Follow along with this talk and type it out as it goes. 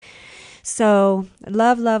So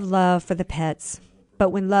love, love, love for the pets. But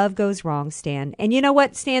when love goes wrong, Stan, and you know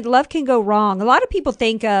what, Stan, love can go wrong. A lot of people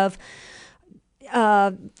think of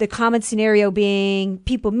the common scenario being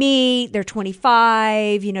people meet, they're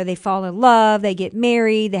 25, they fall in love, they get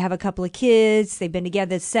married, they have a couple of kids, they've been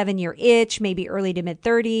together 7-year itch, maybe early to mid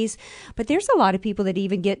 30s. But there's a lot of people that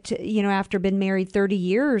even get to, after been married 30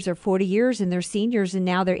 years or 40 years and they're seniors and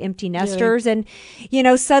now they're empty nesters and,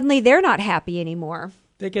 suddenly they're not happy anymore.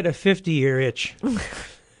 They get a 50-year itch.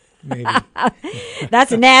 Maybe.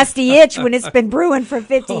 That's a nasty itch when it's been brewing for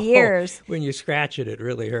 50 years. When you scratch it, it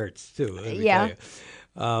really hurts, too. Yeah.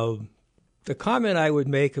 The comment I would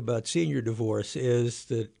make about senior divorce is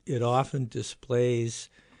that it often displays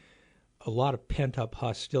a lot of pent-up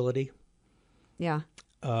hostility. Yeah.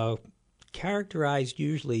 Characterized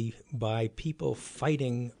usually by people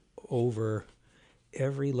fighting over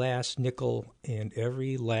every last nickel and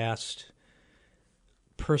every last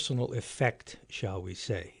personal effect, shall we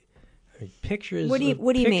say. Pictures. What do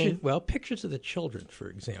you mean? Well, pictures of the children, for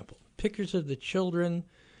example. Pictures of the children,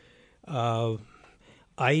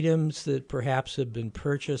 items that perhaps have been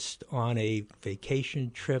purchased on a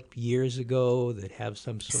vacation trip years ago that have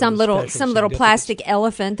some little plastic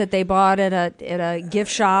elephant that they bought at a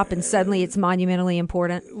gift shop, and suddenly it's monumentally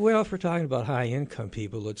important. Well, if we're talking about high income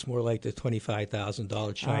people, it's more like the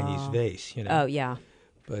 $25,000 Chinese vase. Oh yeah.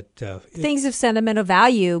 But things of sentimental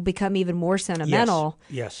value become even more sentimental.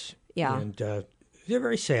 Yes. Yeah. And they're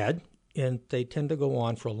very sad, and they tend to go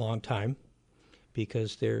on for a long time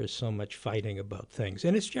because there is so much fighting about things.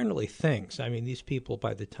 And it's generally things. I mean, these people,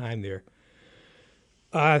 by the time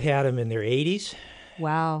I've had them in their 80s.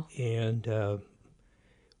 Wow. And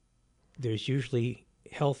there's usually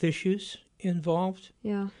health issues involved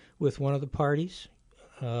with one of the parties.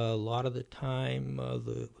 A lot of the time,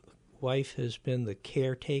 the wife has been the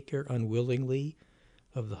caretaker unwillingly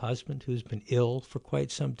of the husband who's been ill for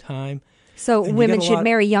quite some time. So women should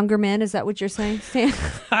marry younger men? Is that what you're saying, Stan?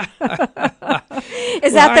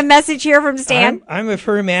 Is that the message here from Stan? I'm a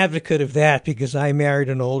firm advocate of that because I married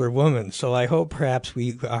an older woman. So I hope perhaps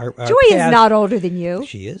our Joy is not older than you.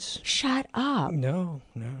 She is. Shut up. No.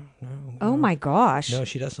 Oh, my gosh. No,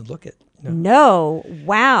 she doesn't look it. No.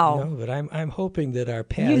 Wow. No, but I'm hoping that our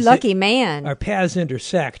paths. You lucky man. Our paths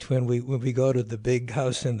intersect when we go to the big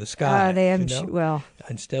house in the sky. Well,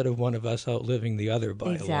 instead of one of us outliving the other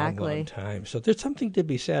by a long time. So there's something to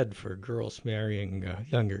be said for girls marrying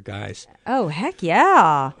younger guys. Oh, heck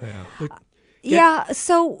yeah. Yeah.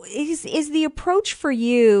 So is the approach for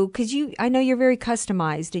you, because I know you're very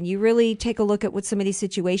customized and you really take a look at what somebody's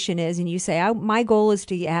situation is and you say, my goal is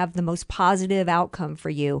to have the most positive outcome for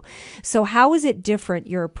you. So how is it different,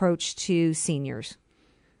 your approach to seniors?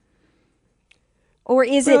 Or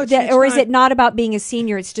is it not about being a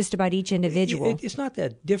senior, it's just about each individual? It's not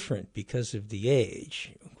that different because of the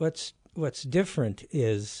age. What's different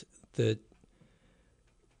is that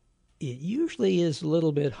it usually is a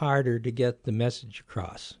little bit harder to get the message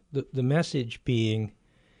across. The message being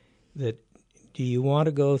that do you want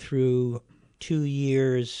to go through 2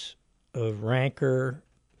 years of rancor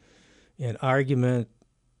and argument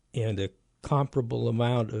and a comparable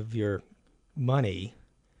amount of your money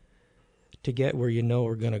to get where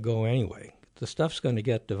we're going to go anyway? The stuff's going to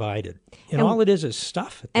get divided. And all it is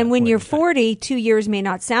stuff. And when you're 40, 2 years may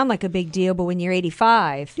not sound like a big deal, but when you're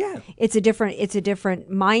 85, it's a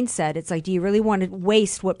different mindset. It's like, do you really want to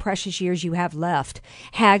waste what precious years you have left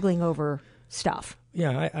haggling over stuff?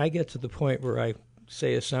 Yeah, I get to the point where I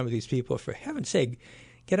say to some of these people, for heaven's sake,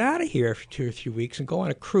 get out of here for 2 or 3 weeks and go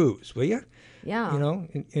on a cruise, will you? Yeah.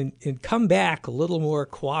 And come back a little more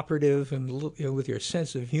cooperative and with your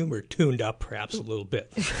sense of humor tuned up perhaps a little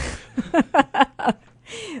bit.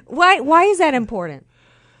 Why is that important?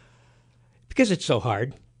 Because it's so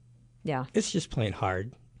hard. Yeah. It's just plain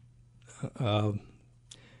hard. A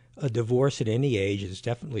divorce at any age is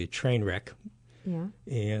definitely a train wreck. Yeah.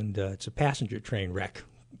 And it's a passenger train wreck.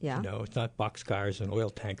 Yeah. It's not boxcars and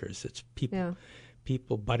oil tankers. It's people. Yeah.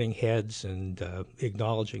 People butting heads and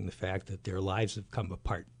acknowledging the fact that their lives have come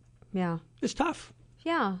apart. Yeah. It's tough.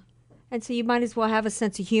 Yeah. And so you might as well have a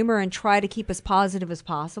sense of humor and try to keep as positive as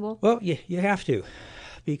possible. Well, you have to,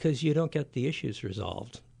 because you don't get the issues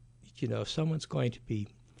resolved. If someone's going to be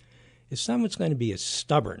as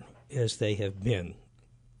stubborn as they have been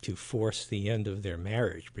to force the end of their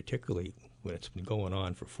marriage, particularly when it's been going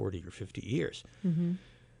on for 40 or 50 years, mm-hmm.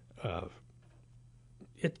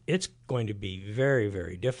 It's going to be very,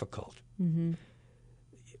 very difficult. Mm-hmm.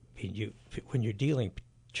 When you're dealing,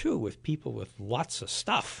 too, with people with lots of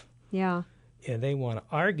stuff. Yeah. And they want to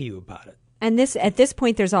argue about it. And at this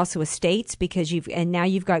point, there's also estates because now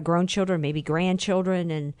you've got grown children, maybe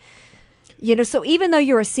grandchildren, and So even though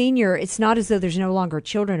you're a senior, it's not as though there's no longer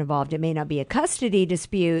children involved. It may not be a custody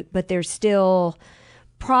dispute, but there's still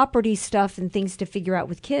property stuff and things to figure out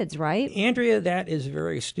with kids, right? Andrea, that is a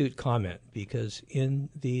very astute comment, because in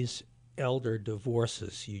these elder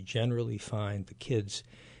divorces, you generally find the kids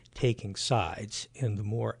taking sides, and the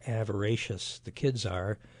more avaricious the kids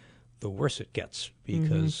are, the worse it gets,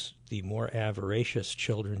 because the more avaricious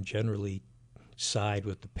children generally side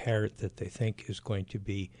with the parent that they think is going to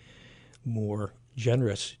be more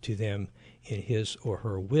generous to them in his or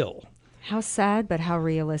her will. How sad, but how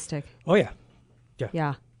realistic. Oh, yeah.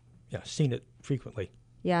 Yeah. Yeah, seen it frequently.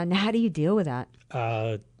 Yeah, and how do you deal with that?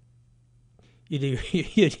 You do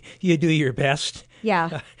you do your best.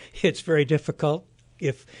 Yeah. It's very difficult.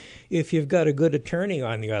 If you've got a good attorney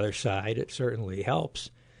on the other side, it certainly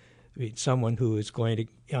helps. I mean, someone who is going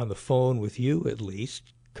to, on the phone with you at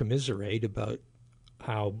least, commiserate about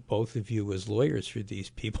how both of you as lawyers for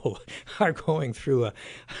these people are going through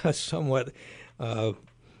a somewhat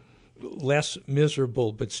less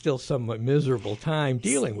miserable but still somewhat miserable time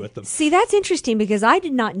dealing with them. See, that's interesting, because I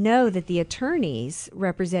did not know that the attorneys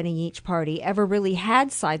representing each party ever really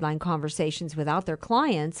had sideline conversations without their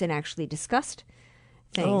clients and actually discussed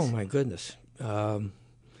things. Oh, my goodness.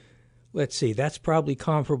 Let's see. That's probably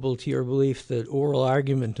comparable to your belief that oral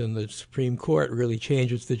argument in the Supreme Court really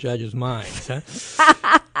changes the judge's minds, huh?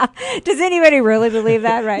 Does anybody really believe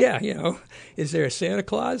that, right? Yeah, is there a Santa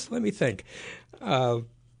Claus? Let me think.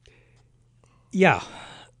 Yeah.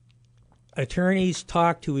 Attorneys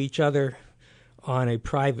talk to each other on a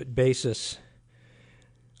private basis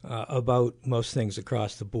about most things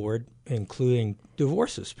across the board, including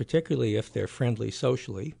divorces, particularly if they're friendly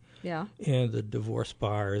socially. Yeah. And the divorce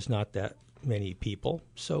bar is not that many people,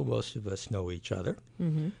 so most of us know each other.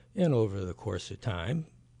 Mm-hmm. And over the course of time,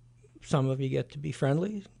 some of you get to be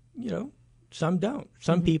friendly, some don't.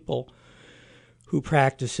 Some people who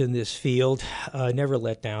practice in this field never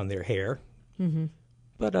let down their hair,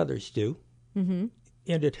 but others do, and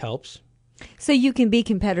it helps. So you can be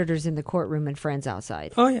competitors in the courtroom and friends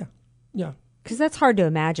outside. Oh, yeah. Yeah. Because that's hard to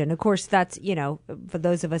imagine. Of course, that's, for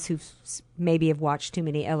those of us who maybe have watched too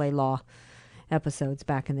many L.A. Law episodes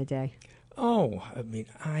back in the day. Oh, I mean,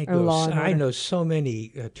 I know so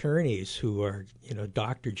many attorneys who are,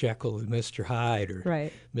 Dr. Jekyll and Mr. Hyde, or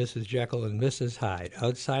right. Mrs. Jekyll and Mrs. Hyde.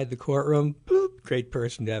 Outside the courtroom, boop, great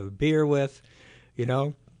person to have a beer with,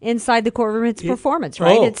 Inside the courtroom, it's performance,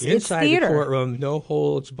 right? Oh, it's inside theater. The courtroom, no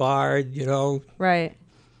holds barred, Right.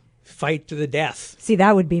 Fight to the death. See,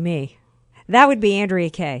 that would be me. That would be Andrea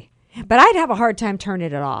Kaye. But I'd have a hard time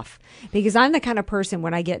turning it off, because I'm the kind of person,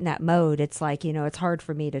 when I get in that mode, it's like, it's hard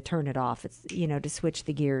for me to turn it off. It's, to switch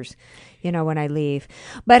the gears, when I leave.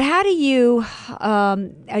 But how do you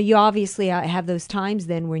obviously have those times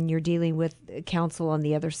then when you're dealing with counsel on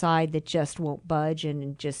the other side that just won't budge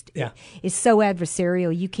and just is so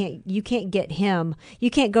adversarial. You can't get him. You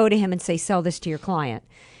can't go to him and say, sell this to your client.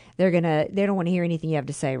 They don't want to hear anything you have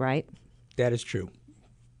to say, right? That is true.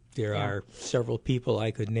 There are several people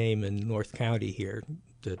I could name in North County here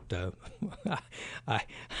that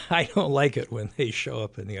I don't like it when they show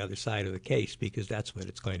up on the other side of the case, because that's what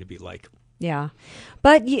it's going to be like. Yeah.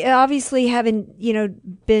 But obviously, having,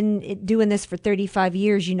 been doing this for 35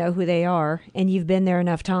 years, you know who they are, and you've been there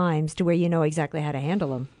enough times to where you know exactly how to handle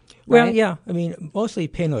them. Right? Well, yeah. I mean, mostly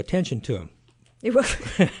pay no attention to them. So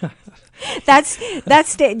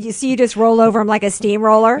you just roll over them like a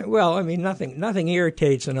steamroller? Well, I mean, nothing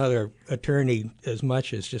irritates another attorney as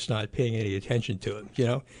much as just not paying any attention to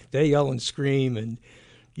them. They yell and scream, and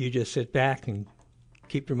you just sit back and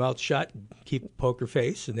keep your mouth shut, and keep a poker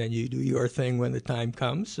face, and then you do your thing when the time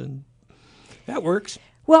comes, and that works.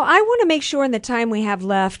 Well, I want to make sure in the time we have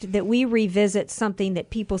left that we revisit something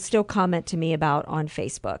that people still comment to me about on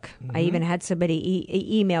Facebook. Mm-hmm. I even had somebody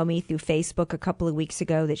email me through Facebook a couple of weeks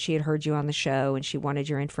ago that she had heard you on the show and she wanted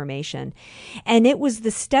your information. And it was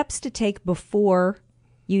the steps to take before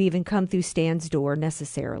you even come through Stan's door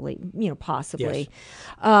necessarily, possibly.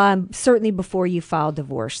 Yes. Certainly before you file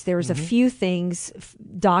divorce. There's a few things,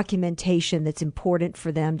 documentation that's important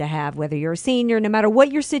for them to have, whether you're a senior, no matter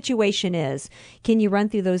what your situation is. Can you run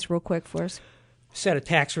through those real quick for us? Set of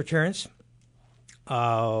tax returns,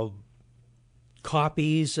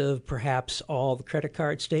 copies of perhaps all the credit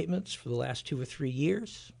card statements for the last 2 or 3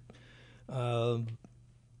 years,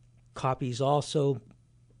 copies also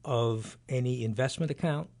of any investment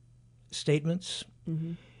account statements.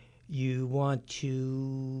 Mm-hmm. You want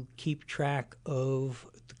to keep track of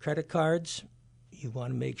the credit cards. You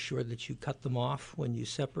want to make sure that you cut them off when you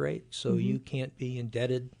separate, so you can't be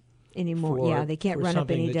indebted anymore. They can't run up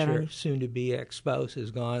any debt on you. Your soon-to-be ex-spouse has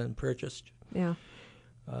gone and purchased. Yeah.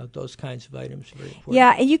 those kinds of items are very important.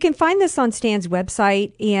 Yeah, and you can find this on Stan's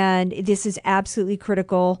website, and this is absolutely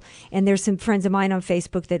critical. And there's some friends of mine on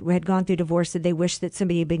Facebook that had gone through divorce that they wish that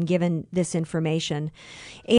somebody had been given this information.